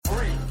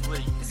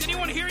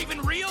here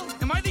even real?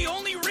 Am I the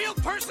only real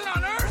person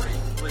on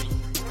Earth?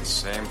 The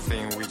same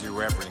thing we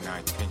do every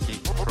night, Pinky.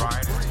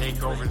 Try to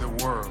take over the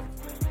world.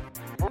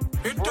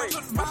 It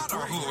doesn't matter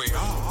who we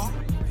are.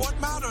 What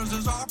matters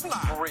is our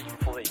plan.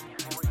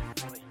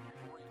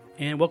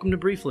 And welcome to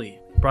Briefly,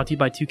 brought to you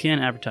by Toucan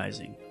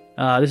Advertising.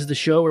 This is the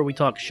show where we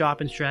talk shop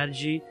and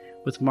strategy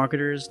with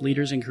marketers,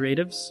 leaders, and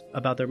creatives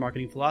about their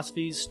marketing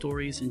philosophies,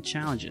 stories, and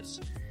challenges.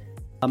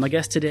 My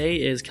guest today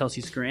is Kelsey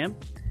Scram.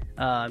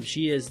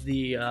 She is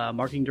the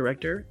marketing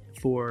director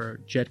for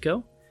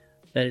JEDCO.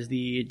 That is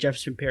the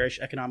Jefferson Parish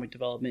Economic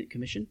Development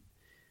Commission.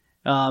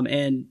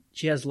 And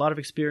she has a lot of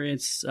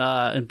experience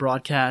in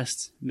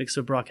broadcast, mix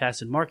of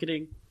broadcast and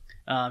marketing.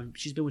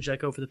 She's been with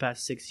JEDCO for the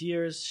past 6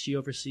 years. She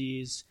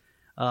oversees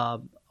a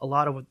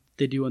lot of what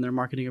they do in their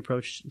marketing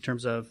approach in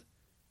terms of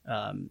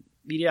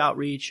media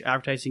outreach,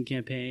 advertising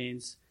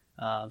campaigns,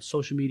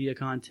 social media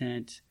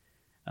content,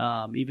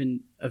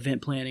 even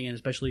event planning, and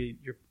especially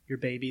your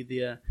baby,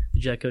 the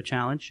JEDCO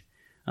Challenge.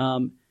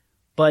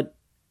 But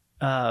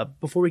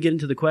before we get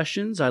into the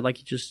questions, I'd like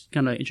you to just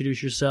kind of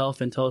introduce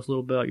yourself and tell us a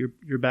little bit about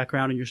your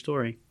background and your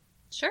story.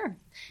 Sure.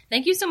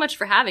 Thank you so much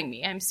for having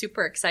me. I'm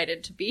super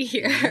excited to be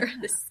here.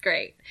 This is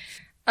great.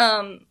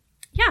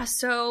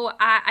 So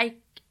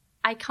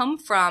I come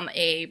from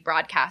a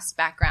broadcast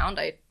background.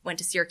 I went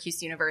to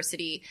Syracuse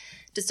University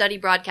to study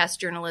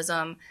broadcast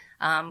journalism,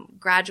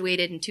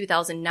 graduated in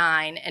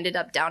 2009, ended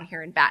up down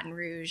here in Baton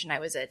Rouge, and I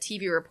was a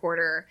TV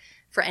reporter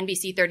for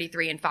NBC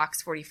 33 and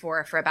Fox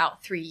 44 for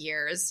about 3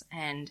 years,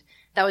 and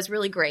that was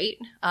really great.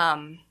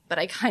 But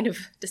I kind of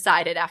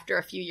decided after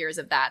a few years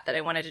of that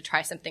I wanted to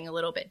try something a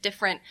little bit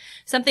different,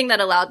 something that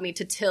allowed me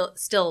to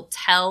still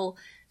tell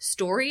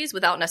stories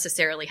without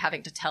necessarily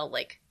having to tell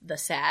like the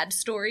sad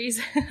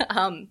stories.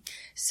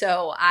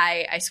 So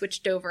I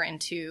switched over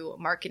into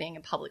marketing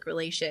and public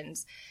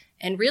relations,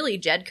 and really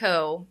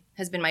JEDCO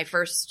has been my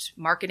first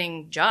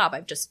marketing job.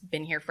 I've just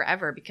been here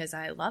forever because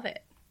I love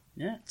it.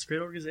 Yeah, it's a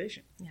great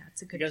organization. Yeah,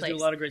 it's a good place. You guys do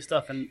a lot of great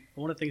stuff. And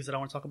one of the things that I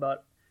want to talk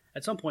about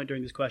at some point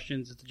during these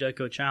questions is the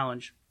JEDCO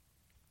Challenge.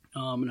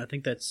 And I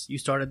think you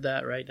started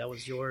that, right? That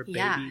was your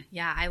baby.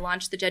 Yeah. I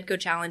launched the JEDCO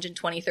Challenge in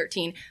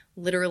 2013.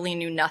 Literally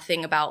knew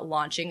nothing about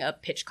launching a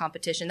pitch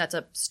competition. That's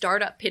a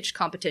startup pitch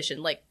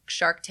competition, like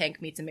Shark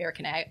Tank meets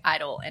American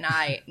Idol. And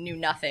I knew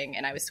nothing.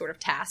 And I was sort of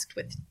tasked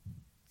with,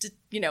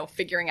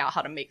 figuring out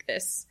how to make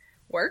this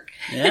work.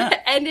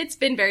 Yeah. And it's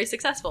been very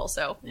successful.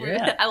 So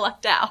I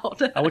lucked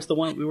out. I went to the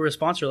one, we were a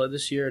sponsor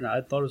this year, and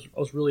I thought I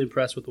was really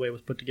impressed with the way it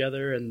was put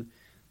together, and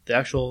the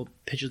actual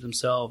pitches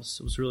themselves.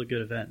 It was a really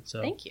good event. So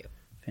thank you.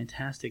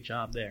 Fantastic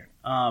job there.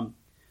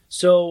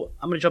 So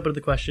I'm going to jump into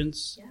the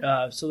questions.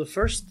 Yeah. So the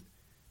first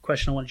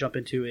question I want to jump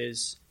into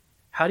is,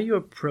 how do you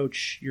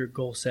approach your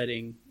goal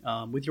setting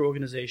with your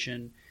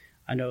organization?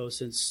 I know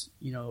since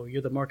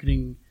you're the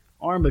marketing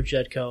arm of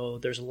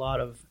JEDCO, there's a lot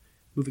of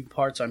moving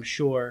parts, I'm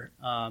sure.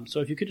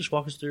 So if you could just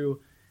walk us through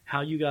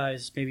how you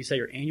guys maybe set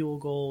your annual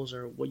goals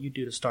or what you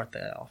do to start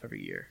that off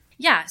every year.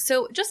 Yeah,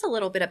 so just a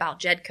little bit about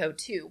JEDCO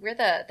too. We're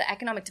the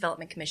Economic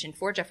Development Commission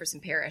for Jefferson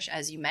Parish,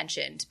 as you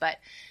mentioned, but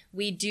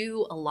we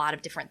do a lot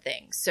of different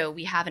things. So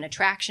we have an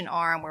attraction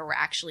arm where we're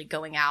actually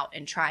going out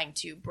and trying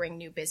to bring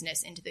new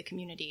business into the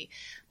community,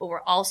 but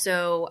we're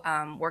also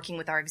working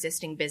with our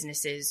existing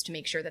businesses to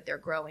make sure that they're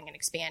growing and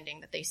expanding,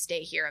 that they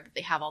stay here, that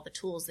they have all the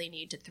tools they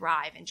need to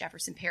thrive in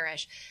Jefferson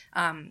Parish,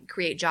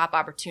 create job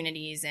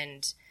opportunities,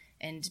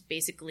 and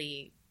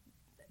basically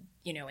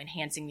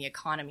enhancing the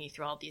economy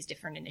through all these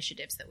different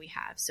initiatives that we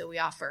have. So we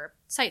offer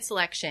site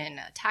selection,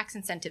 tax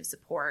incentive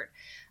support,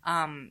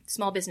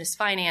 small business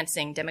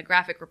financing,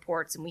 demographic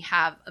reports, and we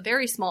have a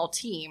very small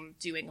team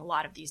doing a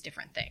lot of these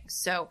different things.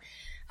 So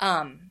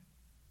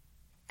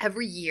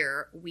every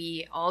year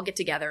we all get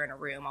together in a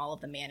room, all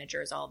of the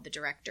managers, all of the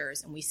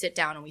directors, and we sit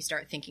down and we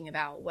start thinking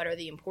about what are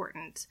the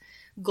important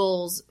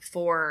goals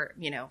for,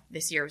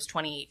 this year was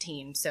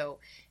 2018. So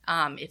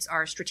it's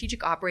our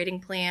strategic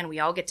operating plan. We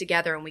all get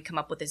together and we come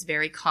up with this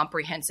very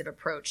comprehensive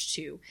approach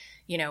to,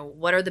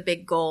 what are the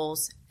big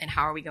goals and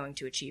how are we going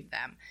to achieve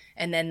them?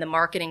 And then the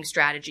marketing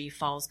strategy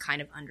falls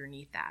kind of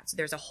underneath that. So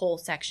there's a whole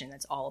section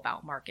that's all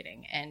about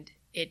marketing, and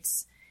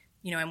it's,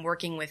 I'm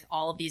working with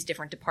all of these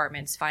different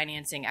departments,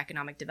 financing,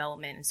 economic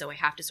development. And so I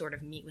have to sort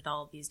of meet with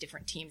all of these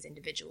different teams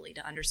individually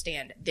to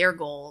understand their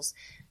goals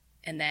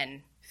and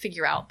then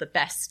figure out the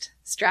best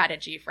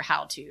strategy for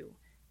how to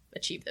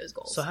achieve those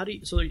goals. So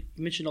so you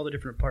mentioned all the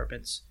different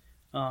departments.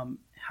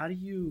 How do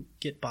you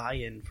get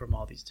buy-in from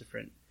all these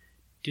different,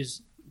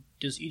 does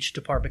each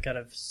department kind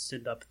of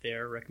send up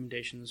their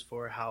recommendations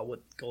for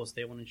what goals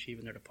they want to achieve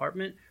in their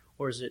department?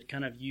 Or is it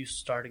kind of you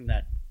starting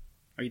that,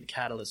 are you the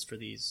catalyst for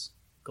these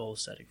goal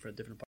setting for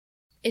different parts?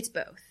 It's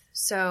both.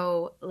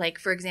 So like,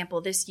 for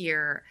example, this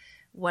year,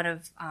 one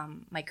of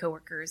my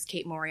coworkers,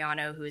 Kate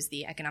Moriano, who is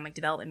the economic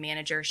development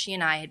manager, she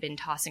and I had been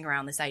tossing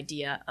around this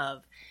idea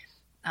of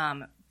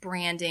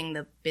branding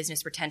the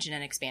business retention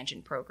and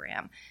expansion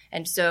program.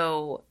 And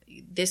so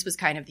this was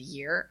kind of the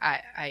year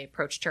I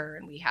approached her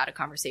and we had a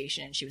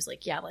conversation and she was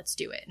like, yeah, let's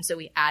do it. And so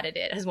we added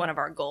it as one of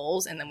our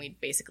goals. And then we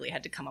basically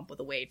had to come up with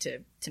a way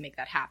to make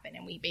that happen.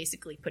 And we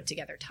basically put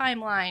together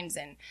timelines,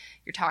 and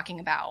you're talking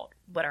about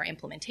what our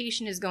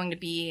implementation is going to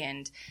be,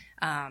 and,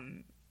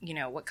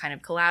 what kind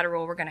of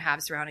collateral we're going to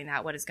have surrounding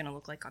that, what it's going to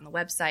look like on the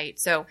website.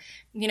 So,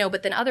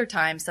 but then other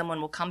times someone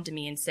will come to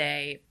me and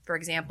say, for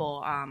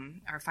example,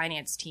 our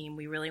finance team,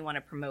 we really want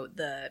to promote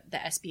the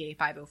SBA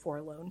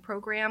 504 loan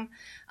program,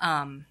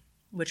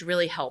 which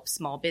really helps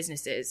small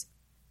businesses.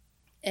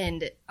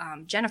 And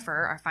Jennifer,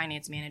 our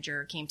finance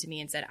manager, came to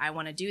me and said, I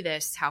want to do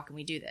this. How can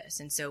we do this?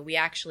 And so we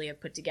actually have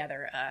put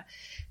together a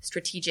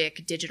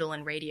strategic digital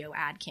and radio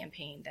ad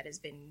campaign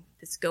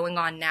that's going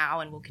on now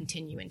and will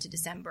continue into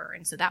December.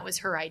 And so that was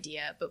her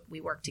idea, but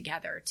we worked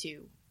together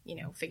to,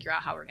 figure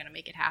out how we're going to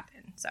make it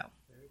happen. So,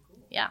 very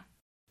cool. Yeah.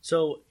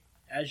 So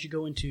as you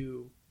go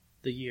into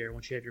the year,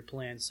 once you have your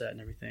plan set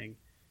and everything,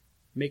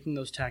 making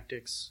those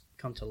tactics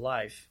come to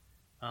life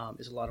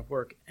is a lot of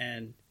work.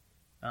 And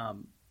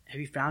have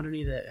you found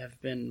any that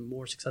have been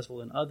more successful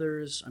than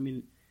others? I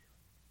mean,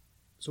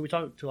 so we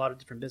talk to a lot of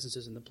different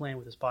businesses, and the plan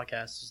with this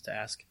podcast is to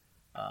ask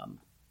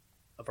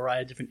a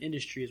variety of different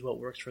industries what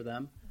works for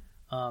them.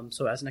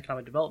 So as an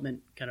economic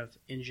development kind of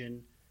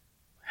engine,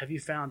 have you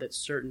found that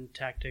certain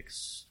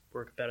tactics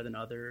work better than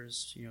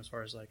others, as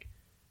far as like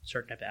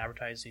certain type of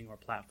advertising or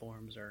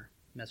platforms or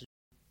messaging?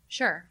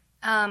 Sure.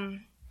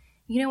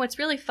 What's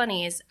really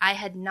funny is I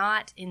had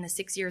not, in the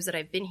 6 years that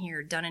I've been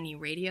here, done any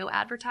radio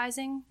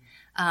advertising.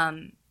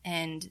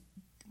 And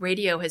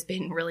radio has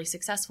been really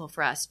successful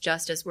for us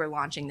just as we're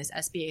launching this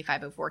SBA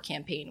 504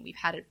 campaign. We've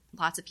had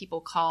lots of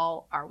people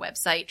call. Our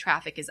website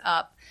traffic is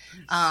up.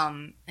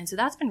 Nice. And so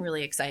that's been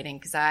really exciting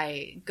because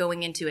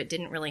going into it,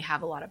 didn't really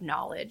have a lot of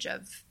knowledge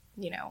of,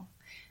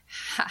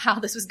 how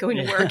this was going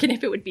to work and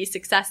if it would be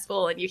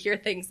successful. And you hear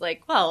things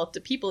like, well, do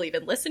people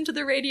even listen to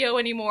the radio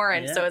anymore?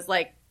 And so it's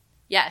like,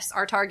 yes,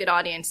 our target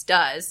audience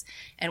does.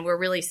 And we're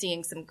really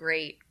seeing some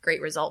great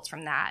results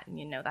from that. And,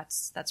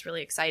 that's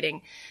really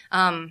exciting.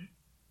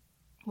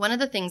 One of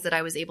the things that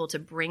I was able to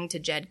bring to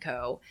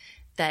Jedco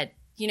that,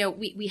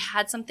 we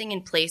had something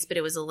in place, but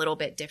it was a little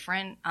bit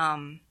different.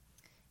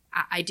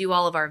 I do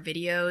all of our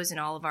videos and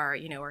all of our,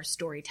 our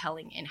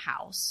storytelling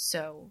in-house.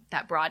 So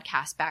that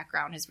broadcast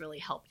background has really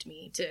helped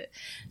me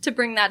to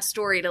bring that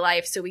story to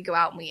life. So we go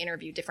out and we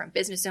interview different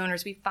business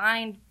owners. We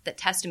find that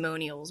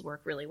testimonials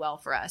work really well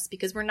for us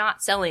because we're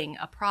not selling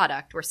a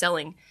product. We're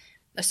selling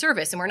a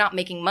service, and we're not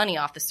making money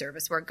off the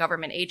service. We're a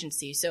government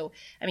agency. So,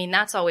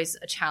 that's always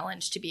a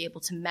challenge to be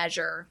able to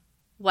measure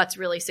what's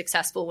really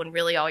successful when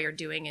really all you're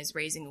doing is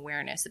raising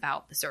awareness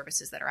about the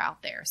services that are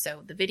out there.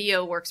 So the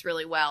video works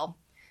really well.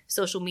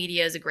 Social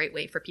media is a great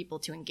way for people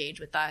to engage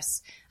with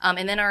us.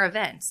 And then our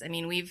events.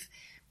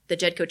 The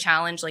Jedco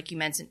Challenge, like you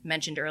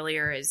mentioned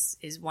earlier, is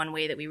one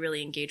way that we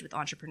really engage with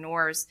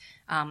entrepreneurs.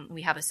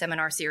 We have a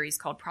seminar series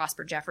called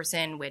Prosper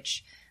Jefferson,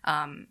 which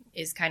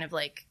is kind of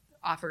like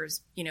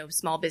offers,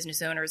 small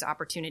business owners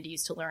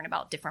opportunities to learn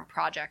about different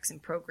projects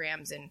and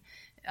programs and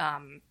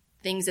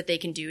things that they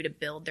can do to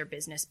build their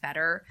business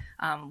better.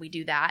 We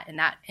do that.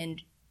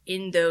 And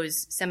in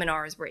those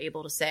seminars, we're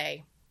able to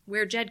say,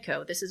 we're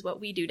Jedco. This is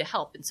what we do to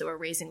help. And so we're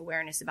raising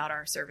awareness about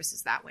our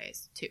services that way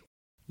too.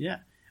 Yeah.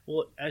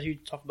 Well, as you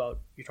talk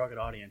about your target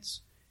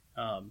audience,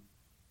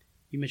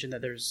 you mentioned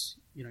that there's,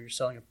 you're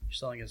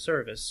selling a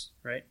service,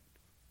 right?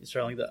 You're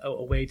selling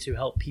a way to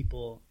help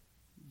people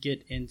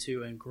get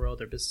into and grow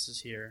their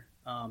businesses here.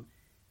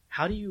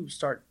 How do you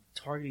start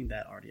targeting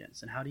that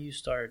audience, and how do you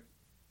start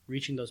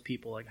reaching those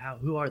people? Like,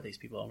 who are these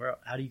people?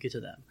 How do you get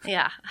to them?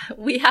 Yeah,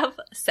 we have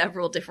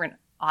several different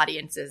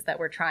audiences that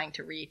we're trying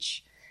to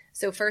reach.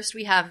 So first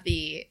we have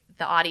the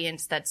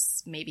audience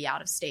that's maybe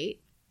out of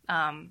state.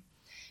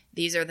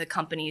 These are the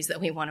companies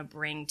that we want to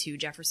bring to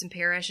Jefferson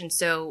Parish. And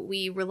so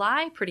we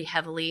rely pretty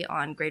heavily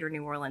on Greater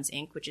New Orleans,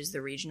 Inc., which is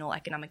the regional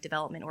economic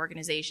development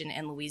organization,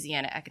 and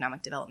Louisiana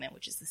Economic Development,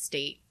 which is the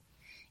state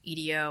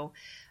EDO,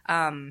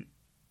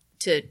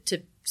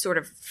 to sort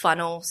of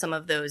funnel some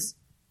of those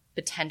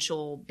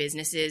potential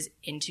businesses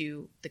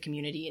into the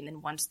community. And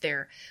then once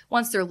they're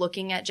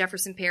looking at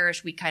Jefferson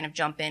Parish, we kind of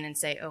jump in and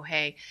say, oh,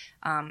 hey,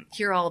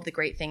 here are all of the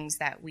great things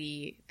that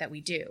we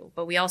do.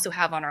 But we also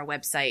have on our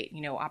website,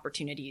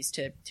 opportunities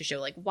to show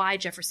like, why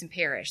Jefferson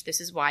Parish?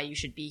 This is why you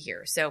should be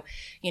here. So,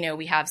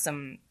 we have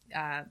some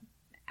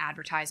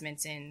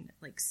advertisements in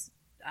like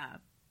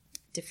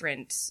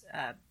different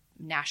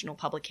national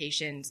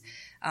publications.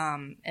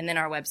 And then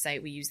our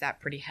website, we use that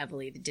pretty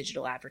heavily, the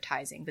digital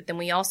advertising. But then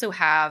we also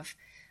have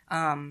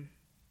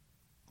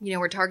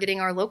we're targeting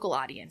our local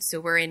audience.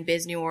 So we're in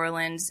Biz New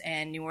Orleans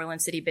and New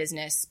Orleans City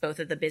Business, both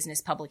of the business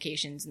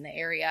publications in the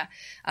area.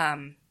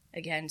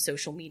 Again,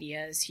 social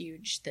media is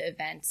huge, the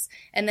events.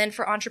 And then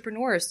for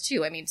entrepreneurs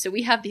too. So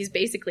we have these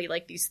basically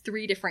like these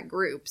three different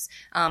groups.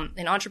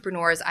 And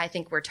entrepreneurs, I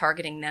think we're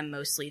targeting them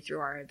mostly through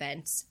our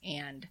events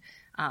and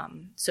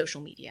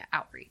social media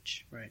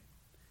outreach. Right.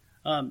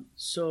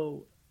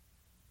 So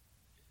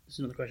this is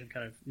another question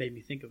kind of made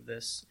me think of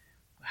this.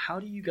 How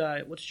do you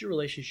guys, what's your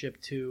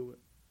relationship to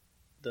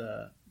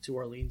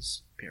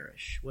Orleans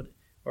Parish?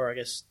 Or I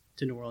guess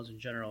to New Orleans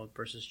in general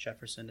versus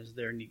Jefferson? Is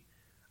there any,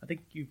 I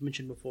think you've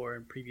mentioned before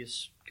in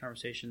previous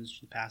conversations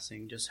in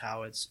passing just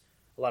how it's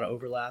a lot of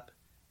overlap.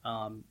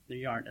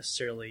 You aren't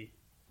necessarily,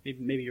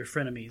 maybe you're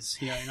frenemies,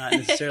 you're not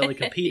necessarily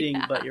competing,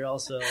 yeah. But you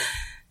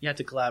have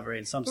to collaborate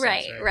in some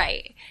sense,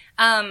 Right.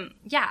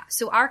 Yeah,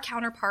 so our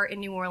counterpart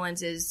in New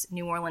Orleans is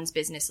New Orleans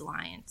Business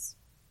Alliance.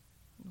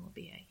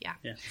 OBA, yeah.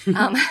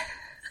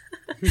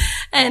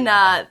 And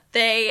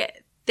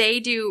they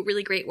do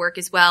really great work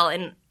as well.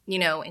 And,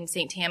 in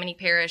St. Tammany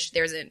Parish,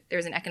 there's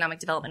an economic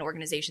development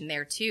organization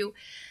there too.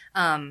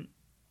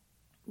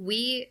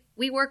 We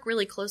work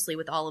really closely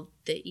with all of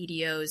the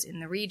EDOs in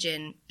the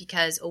region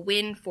because a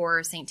win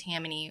for St.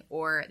 Tammany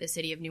or the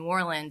city of New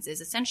Orleans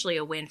is essentially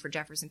a win for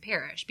Jefferson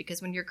Parish,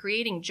 because when you're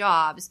creating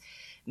jobs,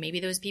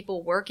 maybe those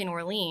people work in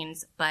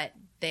Orleans, but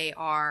they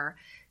are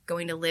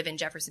going to live in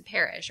Jefferson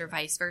Parish or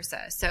vice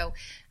versa. So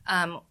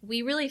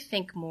we really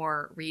think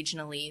more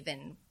regionally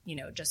than,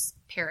 just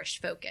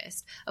parish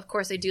focused. Of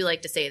course, I do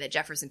like to say that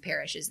Jefferson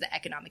Parish is the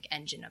economic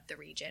engine of the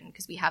region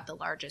because we have the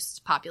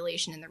largest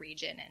population in the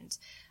region and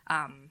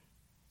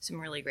some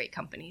really great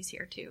companies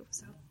here too.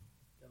 So,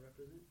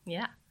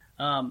 yeah.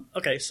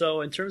 Okay, so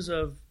in terms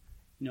of,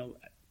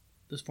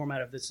 this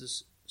format of this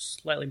is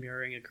slightly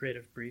mirroring a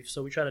creative brief.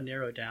 So we try to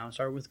narrow it down,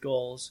 start with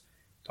goals,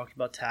 talk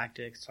about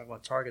tactics, talk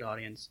about target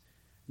audience.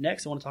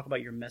 Next, I want to talk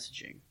about your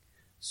messaging.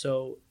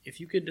 So if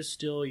you could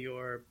distill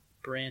your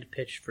brand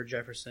pitch for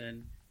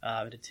Jefferson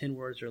into 10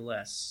 words or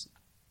less,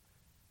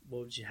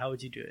 how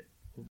would you do it?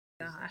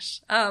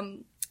 Gosh.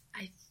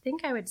 I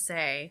think I would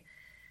say,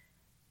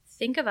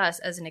 think of us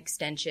as an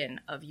extension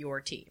of your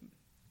team.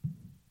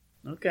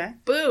 Okay.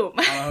 Boom.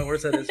 I don't know how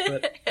words that is,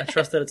 but I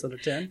trust that it's under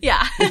 10.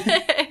 Yeah.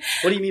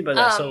 What do you mean by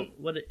that? So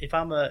what if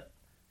I'm a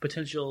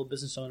potential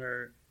business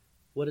owner,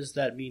 what does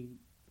that mean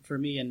for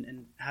me,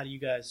 and how do you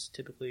guys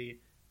typically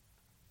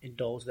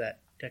indulge that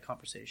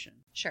conversation?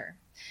 Sure.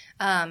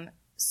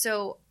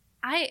 So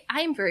I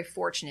am very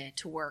fortunate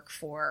to work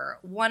for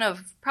one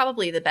of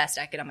probably the best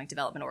economic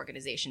development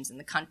organizations in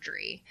the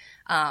country.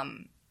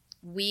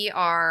 We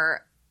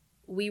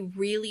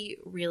really,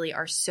 really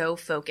are so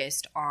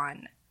focused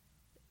on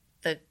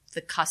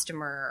the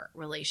customer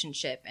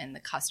relationship and the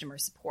customer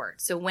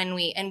support. So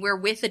we're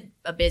with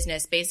a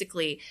business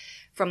basically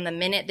from the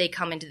minute they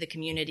come into the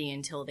community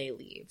until they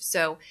leave.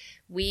 So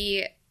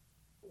we're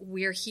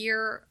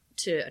here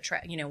to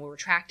attract, we're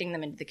attracting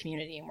them into the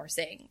community, and we're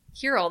saying,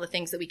 here are all the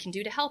things that we can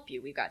do to help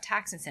you. We've got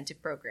tax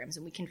incentive programs,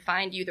 and we can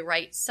find you the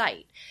right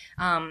site.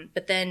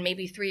 But then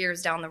maybe 3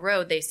 years down the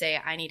road, they say,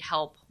 I need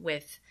help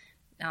with,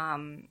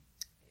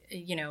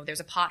 there's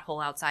a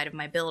pothole outside of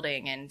my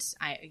building, and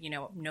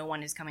no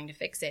one is coming to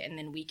fix it. And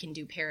then we can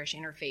do parish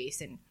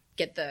interface and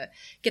get the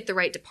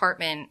right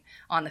department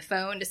on the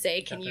phone to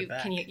say, can you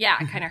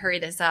kind of hurry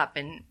this up?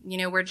 And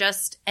we're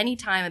just,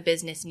 anytime a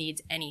business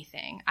needs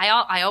anything,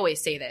 I always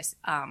say this,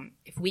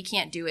 if we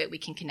can't do it, we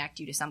can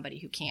connect you to somebody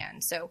who can.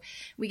 So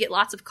we get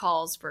lots of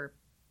calls for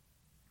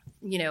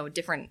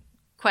different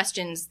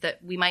questions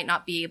that we might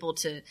not be able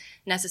to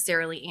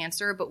necessarily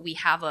answer, but we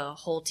have a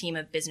whole team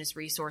of business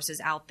resources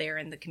out there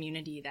in the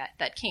community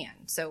that can.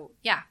 So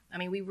yeah, I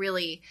mean, we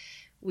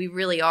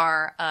really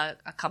are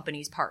a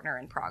company's partner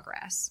in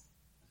progress.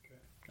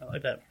 I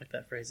like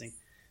that phrasing.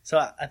 So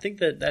I think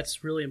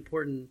that's really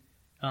important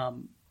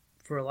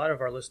for a lot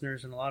of our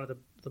listeners, and a lot of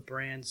the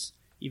brands,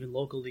 even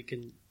locally,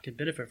 can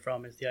benefit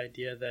from, is the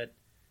idea that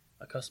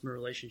a customer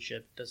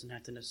relationship doesn't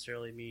have to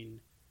necessarily mean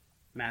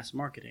mass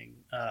marketing,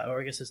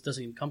 or I guess this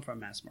doesn't even come from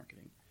mass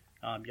marketing.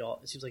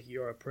 It seems like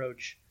your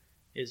approach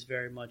is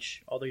very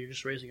much, although you're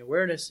just raising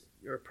awareness,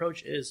 your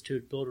approach is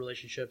to build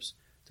relationships,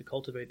 to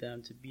cultivate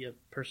them, to be a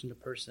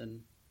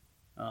person-to-person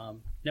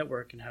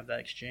network and have that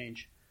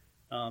exchange.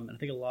 And I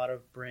think a lot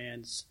of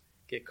brands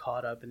get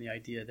caught up in the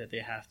idea that they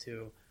have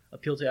to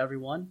appeal to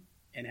everyone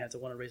and have to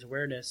want to raise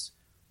awareness,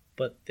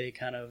 but they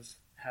kind of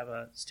have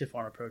a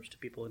stiff-arm approach to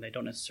people, and they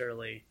don't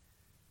necessarily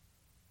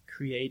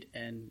create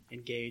and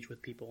engage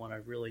with people on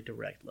a really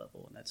direct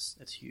level, and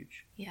that's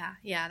huge.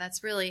 Yeah,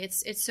 that's really,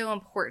 it's so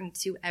important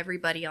to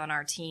everybody on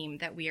our team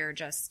that we are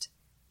just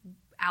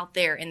out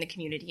there in the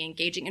community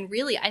engaging. And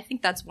really, I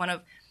think that's one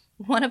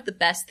of the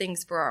best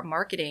things for our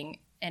marketing.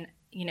 And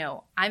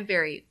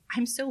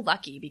I'm so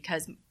lucky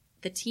because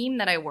the team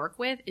that I work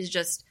with is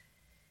just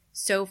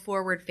so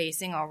forward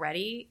facing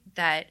already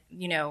that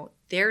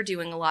they're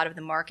doing a lot of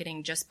the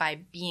marketing just by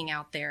being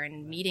out there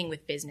and meeting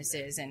with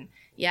businesses. And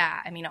yeah,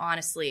 I mean,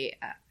 honestly,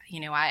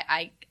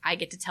 I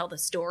get to tell the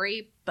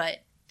story,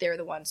 but they're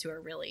the ones who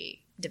are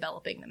really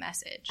developing the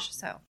message.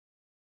 So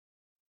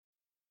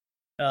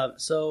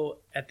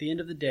at the end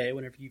of the day,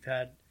 whenever you've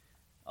had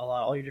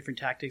all your different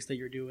tactics that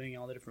you're doing,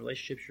 all the different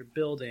relationships you're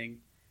building,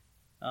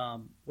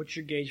 what's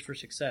your gauge for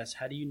success?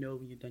 How do you know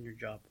when you've done your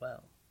job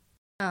well?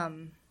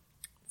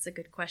 It's a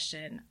good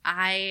question.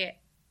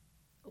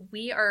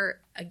 We are,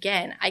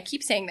 again, I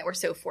keep saying that we're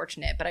so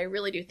fortunate, but I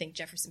really do think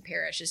Jefferson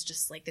Parish is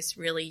just like this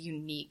really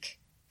unique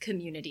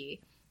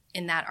community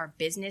in that our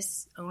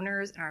business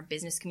owners and our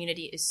business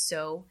community is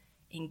so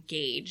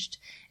engaged.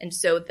 And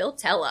so they'll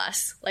tell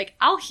us, like,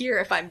 I'll hear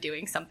if I'm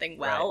doing something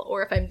well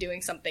or if I'm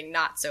doing something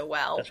not so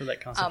well. That's where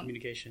that constant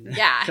communication comes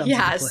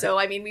into play. So,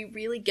 I mean, we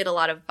really get a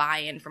lot of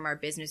buy-in from our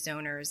business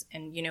owners.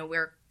 And, you know,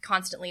 we're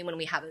constantly, when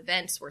we have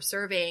events, we're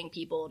surveying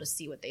people to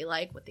see what they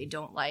like, what they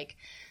don't like.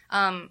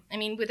 I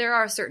mean, there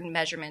are certain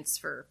measurements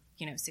for,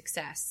 you know,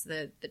 success,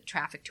 the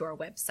traffic to our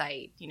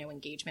website, you know,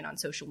 engagement on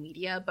social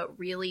media, but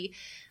really,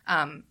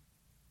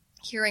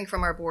 hearing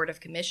from our board of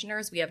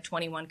commissioners, we have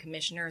 21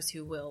 commissioners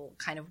who will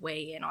kind of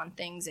weigh in on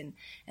things, and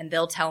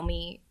they'll tell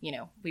me, you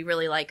know, we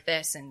really like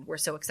this and we're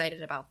so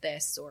excited about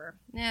this, or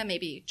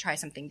maybe try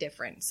something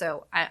different.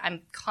 So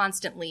I'm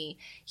constantly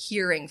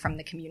hearing from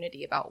the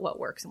community about what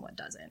works and what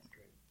doesn't.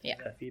 Yeah.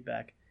 That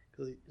feedback,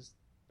 because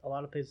a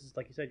lot of places,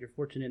 like you said, you're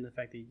fortunate in the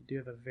fact that you do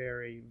have a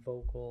very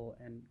vocal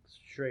and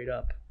straight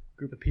up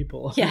group of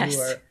people who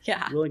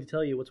are willing to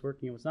tell you what's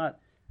working and what's not.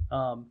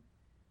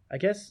 I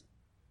guess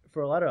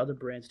for a lot of other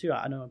brands too,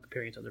 I know I'm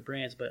comparing it to other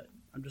brands, but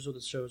I'm just what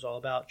the show is all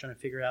about, trying to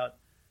figure out,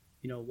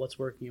 you know, what's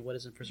working and what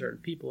isn't for certain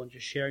people, and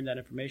just sharing that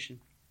information.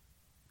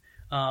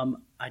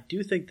 I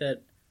do think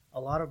that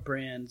a lot of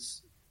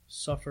brands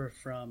suffer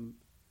from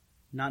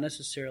not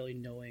necessarily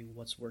knowing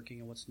what's working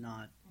and what's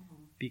not,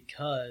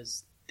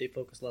 because they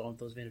focus a lot on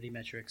those vanity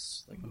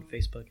metrics, like on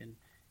Facebook,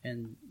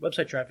 and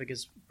website traffic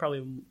is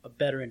probably a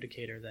better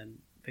indicator than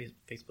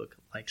Facebook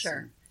likes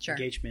and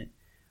engagement.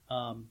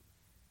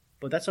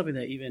 But that's something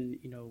that even,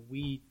 you know,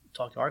 we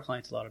talk to our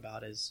clients a lot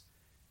about, is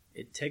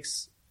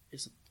it's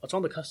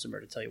on the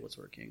customer to tell you what's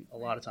working a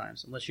lot of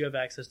times, unless you have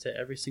access to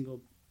every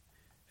single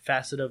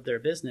facet of their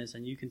business,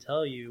 and you can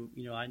tell you,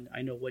 you know,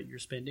 I know what you're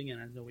spending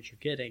and I know what you're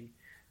getting.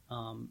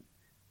 So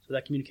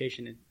that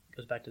communication, it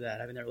goes back to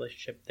that, having that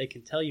relationship. They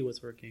can tell you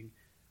what's working,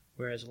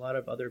 whereas a lot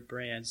of other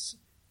brands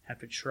have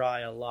to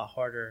try a lot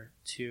harder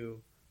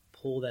to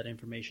pull that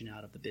information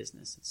out of the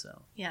business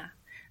itself. Yeah.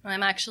 Well,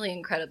 I'm actually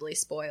incredibly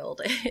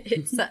spoiled.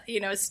 It's,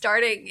 you know,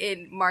 starting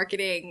in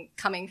marketing,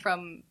 coming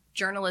from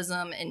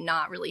journalism and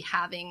not really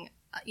having,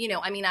 you know,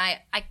 I mean,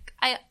 I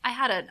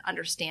had an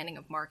understanding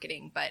of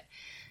marketing, but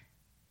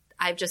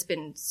I've just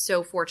been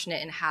so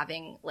fortunate in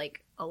having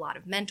like a lot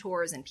of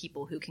mentors and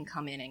people who can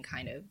come in and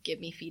kind of give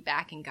me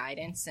feedback and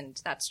guidance. And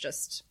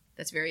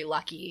that's very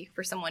lucky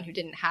for someone who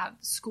didn't have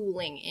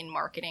schooling in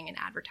marketing and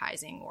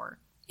advertising or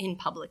in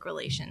public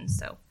relations.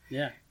 So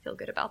I feel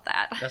good about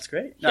that. That's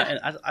great. No, and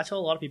I tell a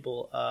lot of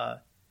people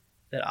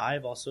that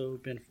I've also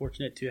been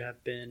fortunate to have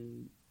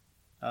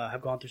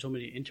gone through so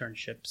many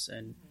internships,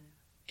 and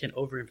can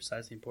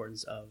overemphasize the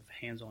importance of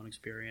hands-on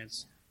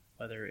experience,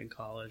 whether in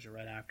college or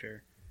right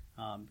after,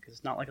 because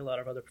it's not like a lot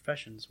of other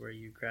professions where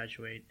you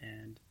graduate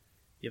and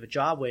you have a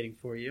job waiting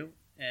for you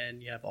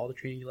and you have all the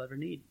training you'll ever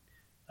need.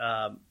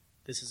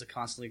 This is a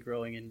constantly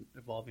growing and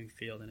evolving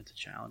field, and it's a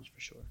challenge for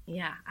sure.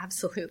 Yeah,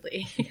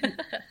 absolutely.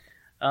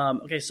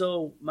 Okay,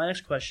 so my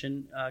next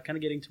question, kind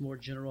of getting to more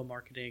general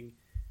marketing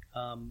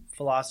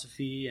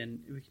philosophy,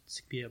 and it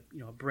could be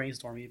a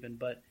brainstorm even,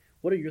 but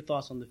what are your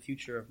thoughts on the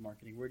future of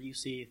marketing? Where do you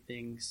see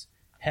things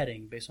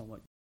heading based on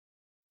what?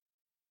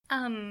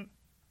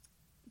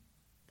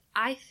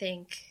 I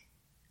think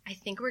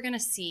we're going to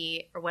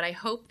see, or what I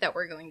hope that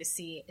we're going to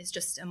see, is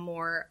just a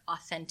more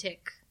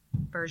authentic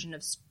version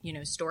of, you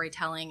know,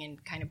 storytelling,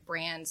 and kind of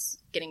brands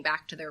getting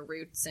back to their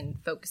roots and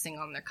focusing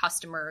on their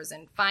customers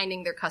and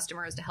finding their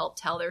customers to help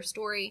tell their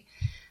story.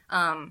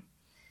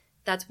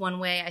 That's one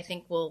way I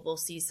think we'll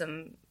see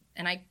some,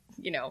 and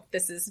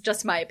this is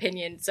just my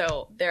opinion,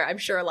 so I'm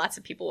sure lots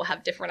of people will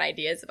have different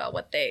ideas about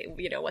what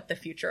the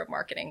future of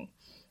marketing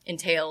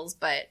entails,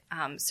 but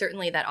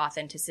certainly that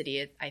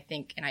authenticity, I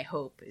think, and I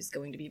hope, is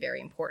going to be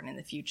very important in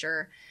the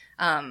future.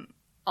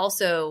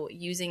 Also,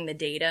 using the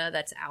data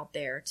that's out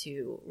there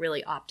to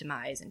really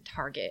optimize and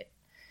target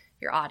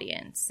your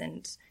audience.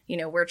 And, you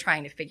know, we're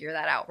trying to figure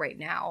that out right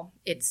now.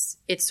 It's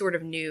sort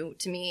of new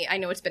to me. I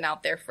know it's been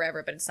out there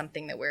forever, but it's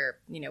something that we're,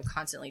 you know,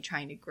 constantly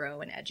trying to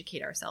grow and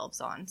educate ourselves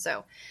on.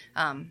 So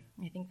I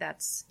think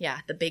that's,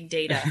 the big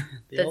data.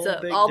 That's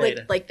all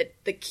data.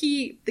 The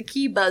key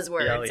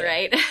buzzwords,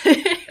 right?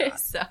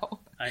 So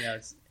I know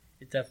it's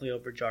definitely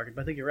over jargon,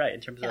 but I think you're right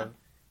in terms of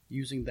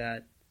using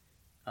that.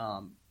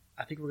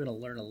 I think we're going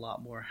to learn a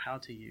lot more how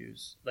to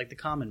use, like the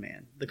common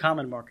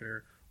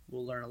marketer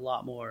will learn a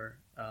lot more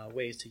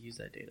ways to use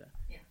that data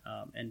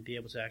and be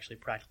able to actually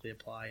practically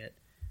apply it.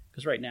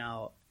 Because right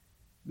now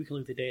we can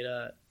look at the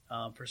data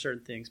for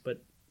certain things,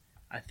 but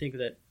I think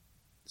that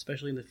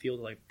especially in the field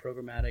of like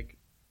programmatic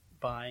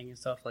buying and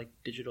stuff, like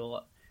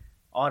digital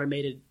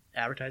automated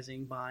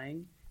advertising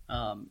buying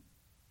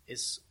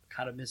is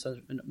kind of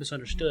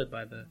misunderstood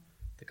by the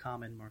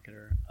common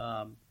marketer.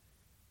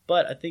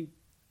 But I think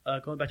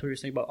going back to what you were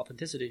saying about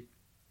authenticity,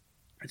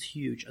 it's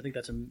huge. I think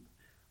that's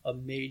a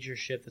major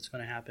shift that's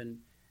going to happen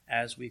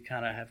as we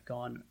kind of have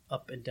gone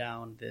up and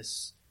down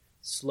this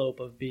slope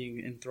of being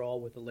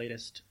enthralled with the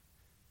latest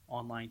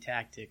online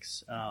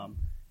tactics.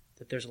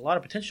 That there's a lot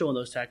of potential in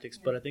those tactics,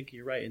 but I think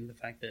you're right in the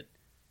fact that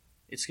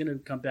it's going to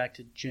come back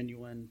to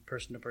genuine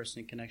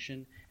person-to-person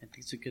connection, and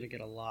things are going to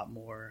get a lot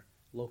more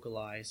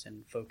localized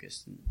and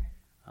focused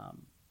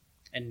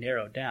and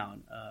narrowed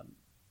down.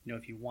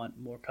 If you want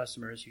more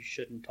customers, you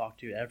shouldn't talk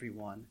to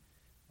everyone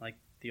like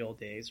the old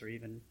days, or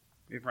even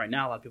right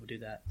now, a lot of people do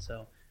that.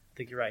 So I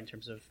think you're right in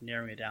terms of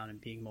narrowing it down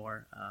and being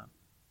more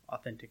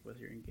authentic with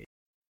your engagement.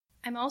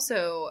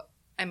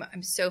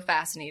 I'm so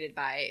fascinated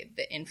by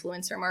the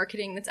influencer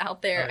marketing that's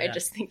out there. Oh, yeah. I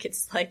just think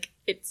it's like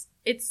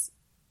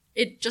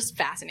it just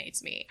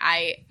fascinates me.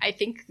 I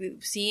think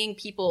seeing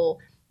people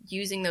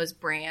using those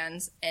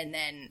brands and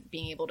then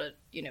being able to,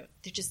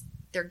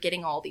 they're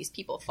getting all these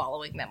people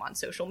following them on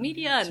social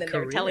media, and then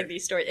they're telling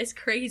these stories. It's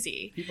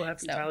crazy. People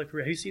have entirely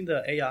career. Have you seen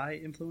the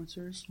AI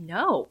influencers?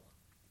 No.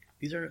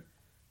 These are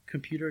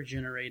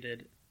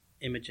computer-generated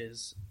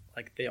images.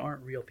 Like, they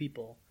aren't real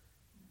people,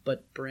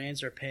 but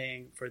brands are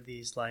paying for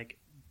these, like,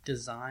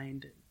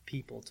 designed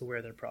people to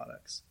wear their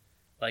products.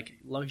 Like,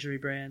 luxury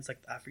brands, like,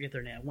 I forget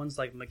their name. One's,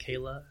 like,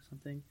 Michaela or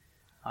something.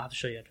 I'll have to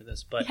show you after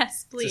this. But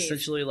yes, please. It's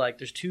essentially, like,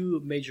 there's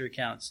two major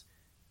accounts,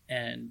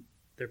 and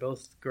they're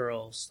both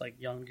girls, like,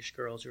 youngish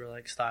girls who are,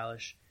 like,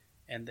 stylish,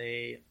 and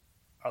they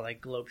are,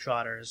 like,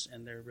 globetrotters,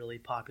 and they're really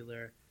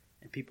popular,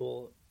 and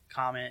people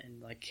comment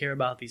and, like, care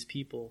about these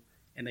people,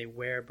 and they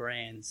wear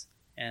brands,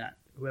 and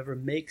whoever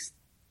makes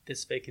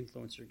this fake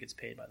influencer gets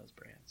paid by those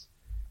brands.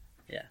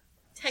 Yeah.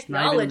 Technology. It's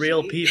not even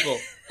real people.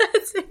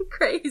 That's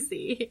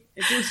crazy.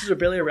 Influencers are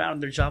barely around,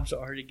 and their jobs are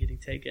already getting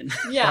taken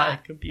by a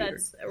computer.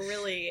 That's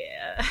really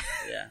yeah.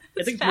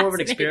 I think it's more of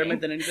an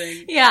experiment than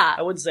anything. Yeah.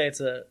 I wouldn't say it's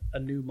a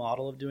new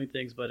model of doing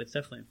things, but it's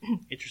definitely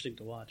interesting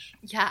to watch.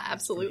 Yeah,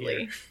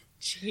 absolutely.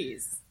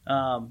 Jeez.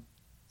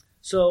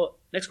 So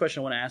next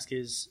question I want to ask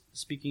is,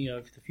 speaking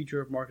of the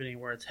future of marketing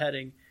and where it's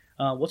heading,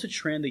 what's a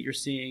trend that you're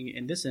seeing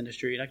in this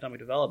industry, in economic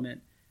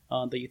development,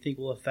 that you think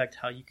will affect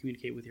how you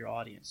communicate with your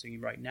audience? So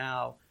right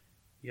now,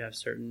 you have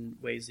certain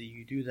ways that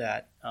you do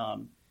that.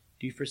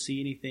 Do you foresee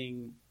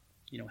anything,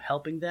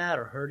 helping that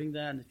or hurting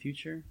that in the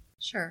future?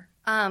 Sure.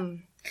 I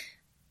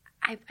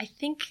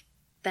think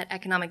that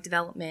economic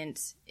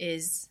development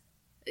is,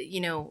 how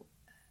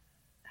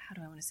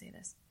do I want to say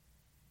this?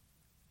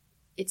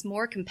 It's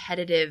more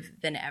competitive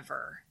than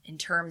ever in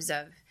terms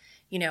of,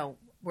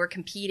 we're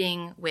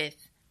competing with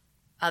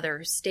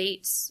other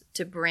states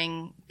to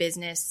bring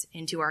business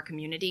into our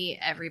community.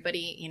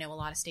 Everybody, a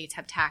lot of states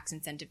have tax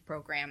incentive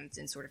programs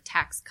and sort of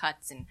tax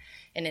cuts and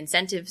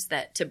incentives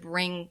that to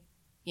bring,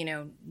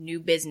 new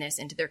business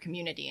into their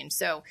community. And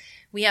so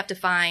we have to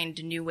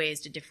find new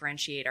ways to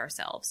differentiate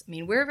ourselves. I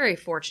mean, we're very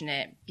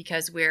fortunate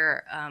because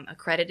we're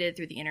accredited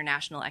through the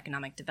International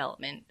Economic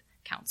Development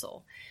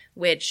Council,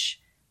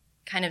 which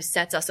kind of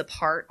sets us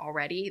apart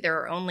already. There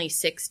are only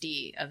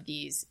 60 of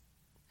these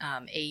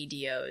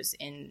AEDOs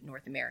in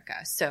North America.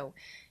 So,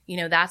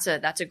 that's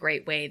a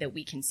great way that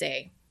we can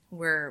say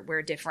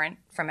we're different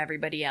from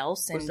everybody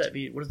else. What does that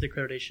mean? What does the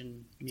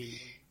accreditation mean?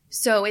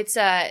 So it's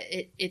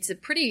a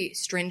pretty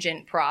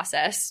stringent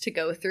process to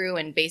go through,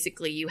 and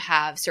basically you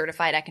have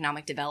certified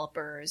economic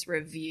developers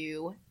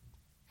review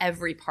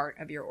every part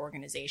of your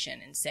organization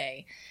and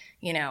say,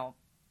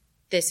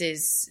 this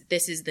is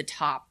the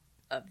top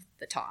of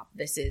the top.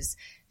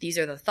 These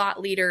are the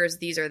thought leaders.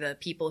 These are the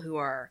people who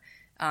are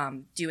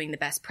doing the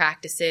best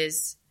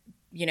practices,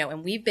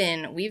 and we've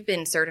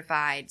been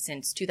certified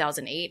since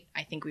 2008.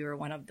 I think we were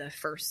one of the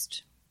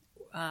first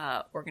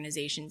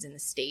organizations in the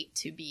state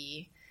to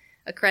be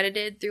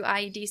accredited through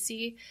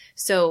IEDC.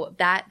 So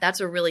that's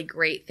a really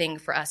great thing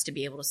for us to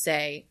be able to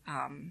say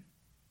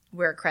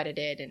we're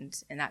accredited,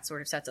 and that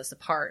sort of sets us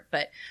apart.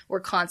 But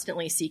we're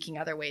constantly seeking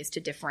other ways to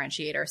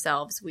differentiate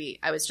ourselves.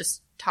 I was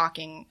just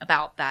talking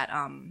about that.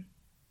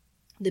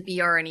 The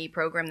BR&E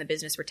program, the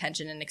Business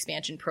Retention and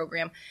Expansion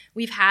Program,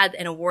 we've had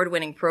an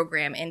award-winning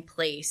program in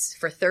place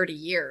for 30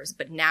 years,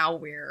 but now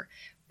we're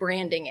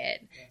branding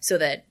it so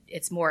that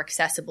it's more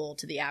accessible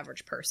to the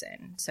average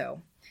person.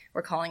 So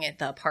we're calling it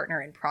the Partner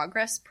in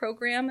Progress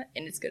program,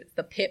 and it's good.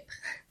 The PIP.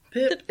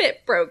 The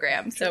PIP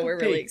program. So we're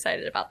really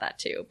excited about that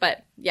too.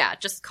 But yeah,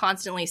 just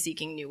constantly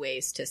seeking new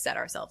ways to set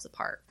ourselves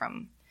apart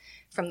from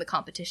the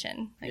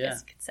competition, I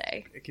guess you could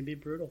say. It can be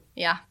brutal.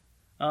 Yeah.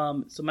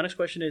 So my next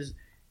question is,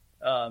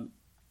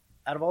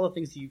 out of all the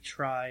things that you've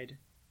tried,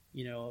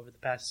 over the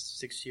past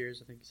 6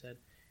 years, I think you said,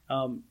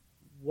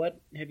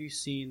 what have you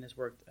seen has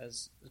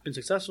been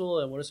successful,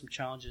 and what are some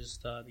challenges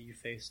that you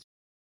faced?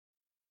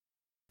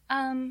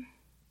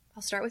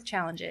 I'll start with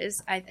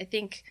challenges. I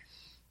think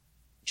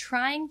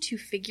trying to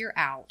figure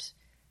out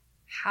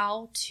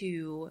how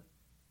to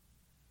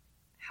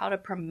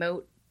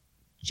promote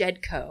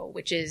JEDCO,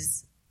 which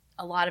is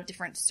a lot of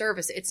different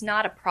services. It's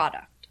not a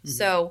product. Mm-hmm.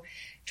 So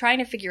trying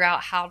to figure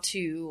out how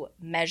to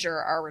measure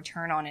our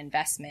return on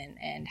investment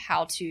and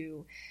how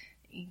to,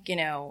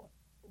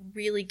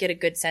 really get a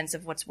good sense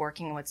of what's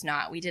working and what's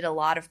not. We did a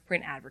lot of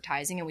print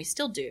advertising, and we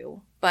still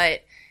do.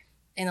 But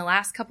in the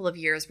last couple of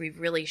years, we've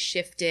really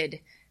shifted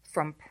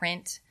from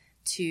print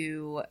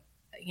to,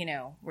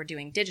 we're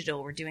doing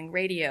digital, we're doing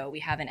radio. We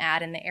have an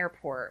ad in the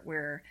airport.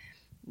 We're,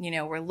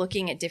 we're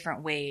looking at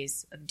different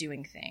ways of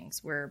doing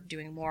things. We're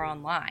doing more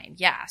online.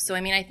 Yeah. So,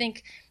 I mean, I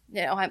think,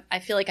 I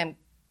feel like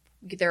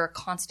there are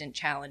constant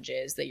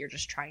challenges that you're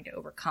just trying to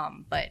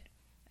overcome. But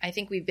I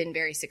think we've been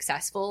very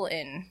successful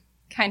in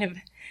kind of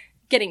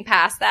getting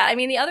past that. I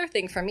mean, the other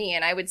thing for me,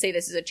 and I would say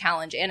this is a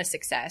challenge and a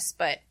success,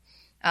 but,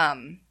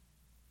 the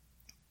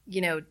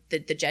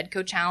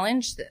JEDCO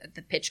challenge,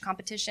 the pitch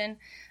competition,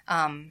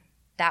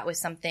 that was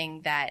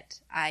something that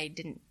I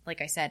didn't,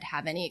 like I said,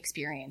 have any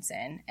experience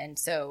in. And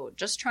so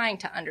just trying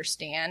to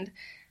understand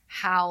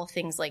how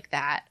things like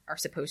that are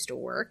supposed to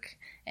work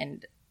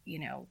and,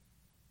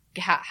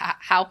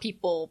 how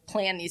people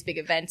plan these big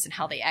events and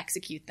how they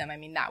execute them. I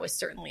mean, that was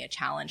certainly a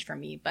challenge for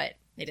me, but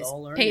it has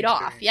paid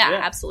off. Yeah,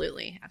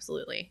 absolutely.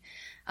 Absolutely.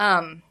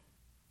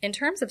 In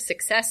terms of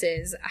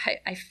successes,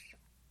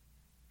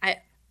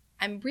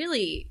 I'm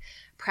really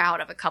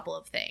proud of a couple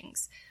of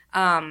things.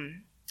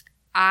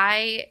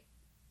 I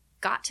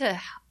got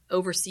to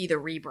oversee the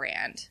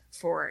rebrand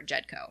for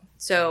JEDCO.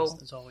 So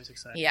that's always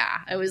exciting. Yeah,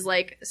 it was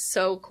like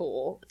so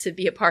cool to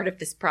be a part of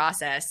this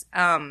process.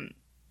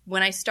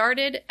 When I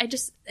started,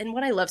 and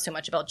what I love so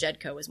much about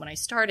JEDCO is when I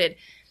started,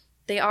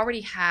 they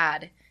already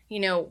had,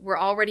 we're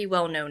already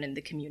well known in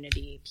the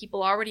community.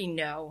 People already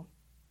know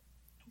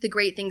the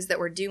great things that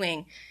we're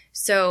doing.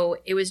 So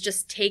it was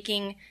just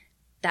taking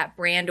that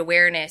brand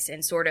awareness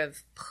and sort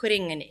of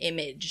putting an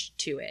image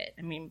to it.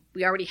 I mean,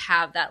 we already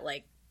have that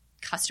like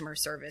customer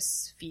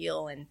service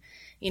feel and,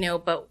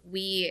 but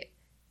we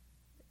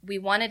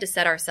wanted to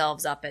set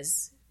ourselves up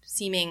as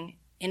seeming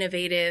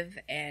innovative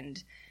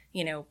and,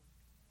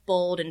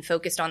 bold and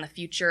focused on the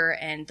future.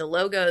 And the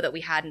logo that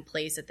we had in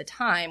place at the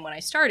time when I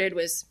started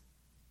was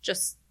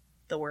just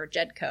the word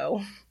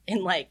JEDCO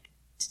in like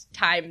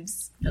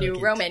Times New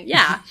Roman.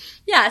 Yeah.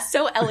 Yeah.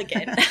 So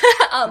elegant.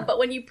 But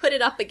when you put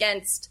it up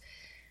against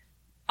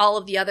all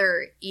of the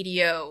other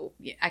EDO,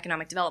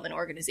 Economic Development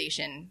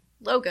Organization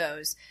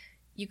logos,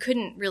 you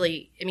couldn't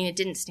really, it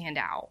didn't stand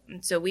out.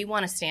 And so we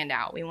want to stand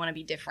out. We want to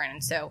be different.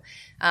 And so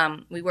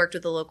we worked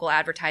with a local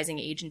advertising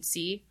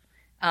agency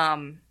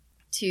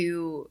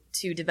to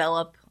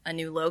develop a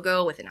new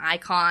logo with an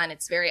icon.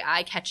 It's very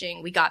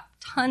eye-catching. We got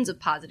tons of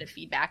positive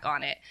feedback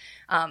on it.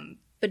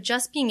 But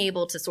just being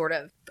able to sort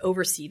of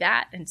oversee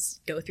that and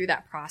go through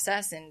that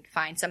process and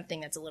find something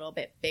that's a little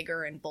bit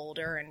bigger and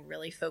bolder and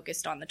really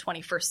focused on the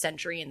 21st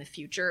century and the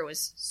future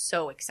was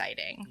so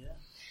exciting.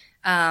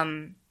 Yeah.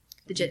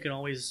 You can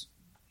always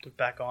look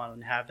back on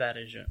and have that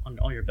as on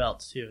all your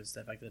belts too. Is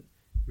the fact that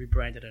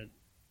rebranded a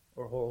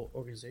whole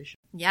organization.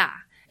 Yeah.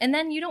 And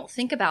then you don't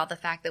think about the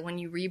fact that when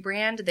you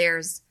rebrand,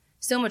 there's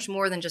so much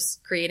more than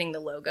just creating the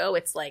logo.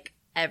 It's like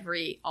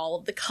all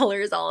of the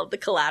colors, all of the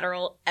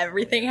collateral,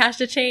 everything has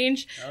to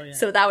change. Oh, yeah.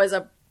 So that was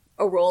a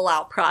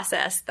rollout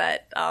process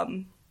that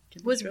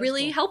was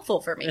really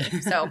helpful for me.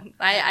 So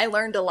I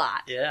learned a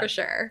lot for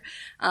sure.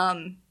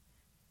 The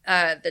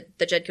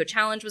JEDCO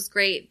challenge was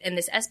great. And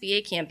this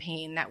SBA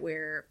campaign that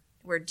we're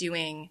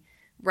doing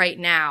right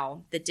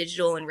now, the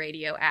digital and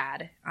radio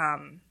ad,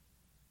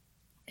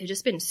 I've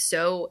just been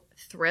so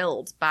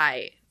thrilled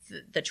by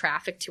the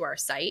traffic to our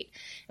site.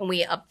 And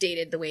we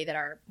updated the way that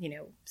our,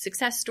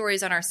 success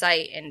stories on our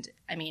site. And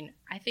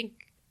I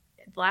think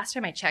the last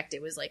time I checked,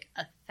 it was like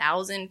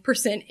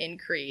 1,000%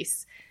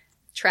 increase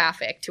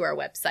traffic to our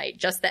website,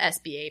 just the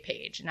SBA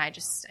page. And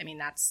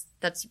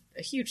that's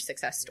a huge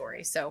success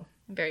story. So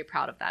I'm very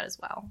proud of that as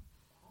well.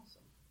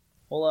 Awesome.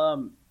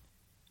 Well,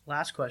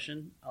 last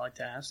question I like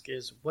to ask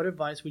is, what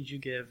advice would you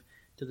give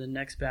to the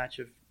next batch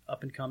of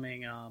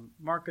up-and-coming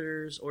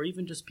marketers, or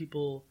even just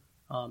people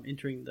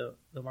entering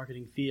the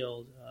marketing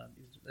field?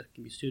 That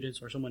can be students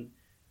or someone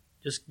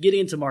just getting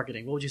into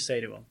marketing. What would you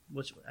say to them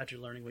after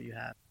learning what you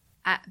have?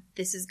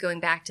 This is going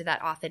back to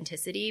that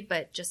authenticity,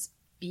 but just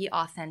be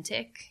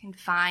authentic and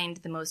find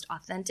the most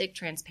authentic,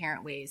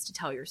 transparent ways to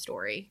tell your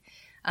story.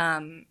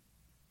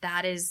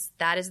 That is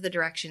the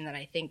direction that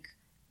I think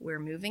we're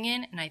moving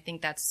in, and I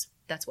think that's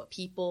what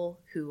people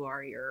who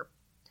are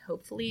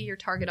hopefully your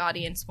target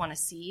audience want to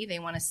see. They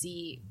want to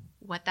see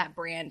what that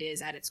brand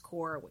is at its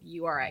core, what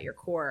you are at your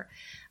core.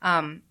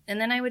 And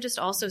then I would just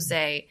also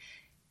say,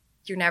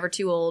 you're never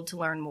too old to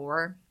learn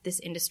more. This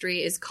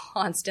industry is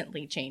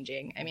constantly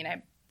changing.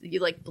 You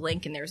like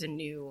blink and there's a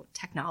new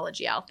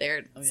technology out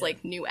there. It's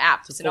like new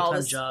apps it's and all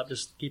this. It's a full-time job,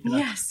 just keeping up.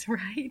 Yes,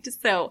 right.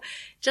 So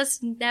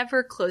just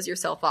never close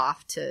yourself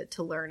off to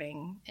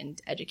learning and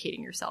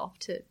educating yourself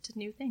to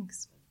new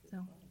things.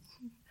 So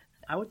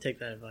I would take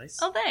that advice.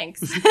 Oh,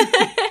 thanks.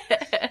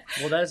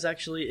 Well, that's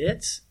actually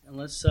it.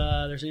 Unless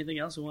there's anything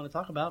else we want to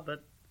talk about,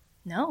 but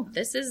no,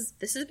 this has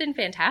been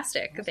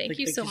fantastic. Well, thank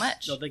you so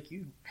much. No, thank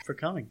you for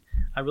coming.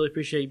 I really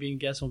appreciate you being a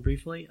guest on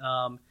Briefly.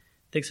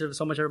 Thanks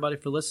so much, everybody,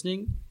 for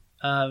listening.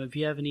 If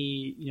you have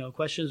any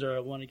questions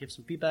or want to give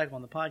some feedback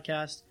on the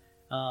podcast,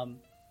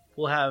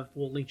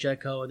 we'll link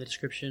JEDCO in the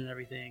description and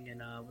everything,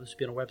 and we'll just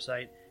be on our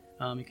website.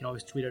 You can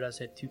always tweet at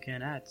us at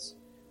Toucan Ads.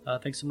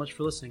 Thanks so much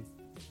for listening.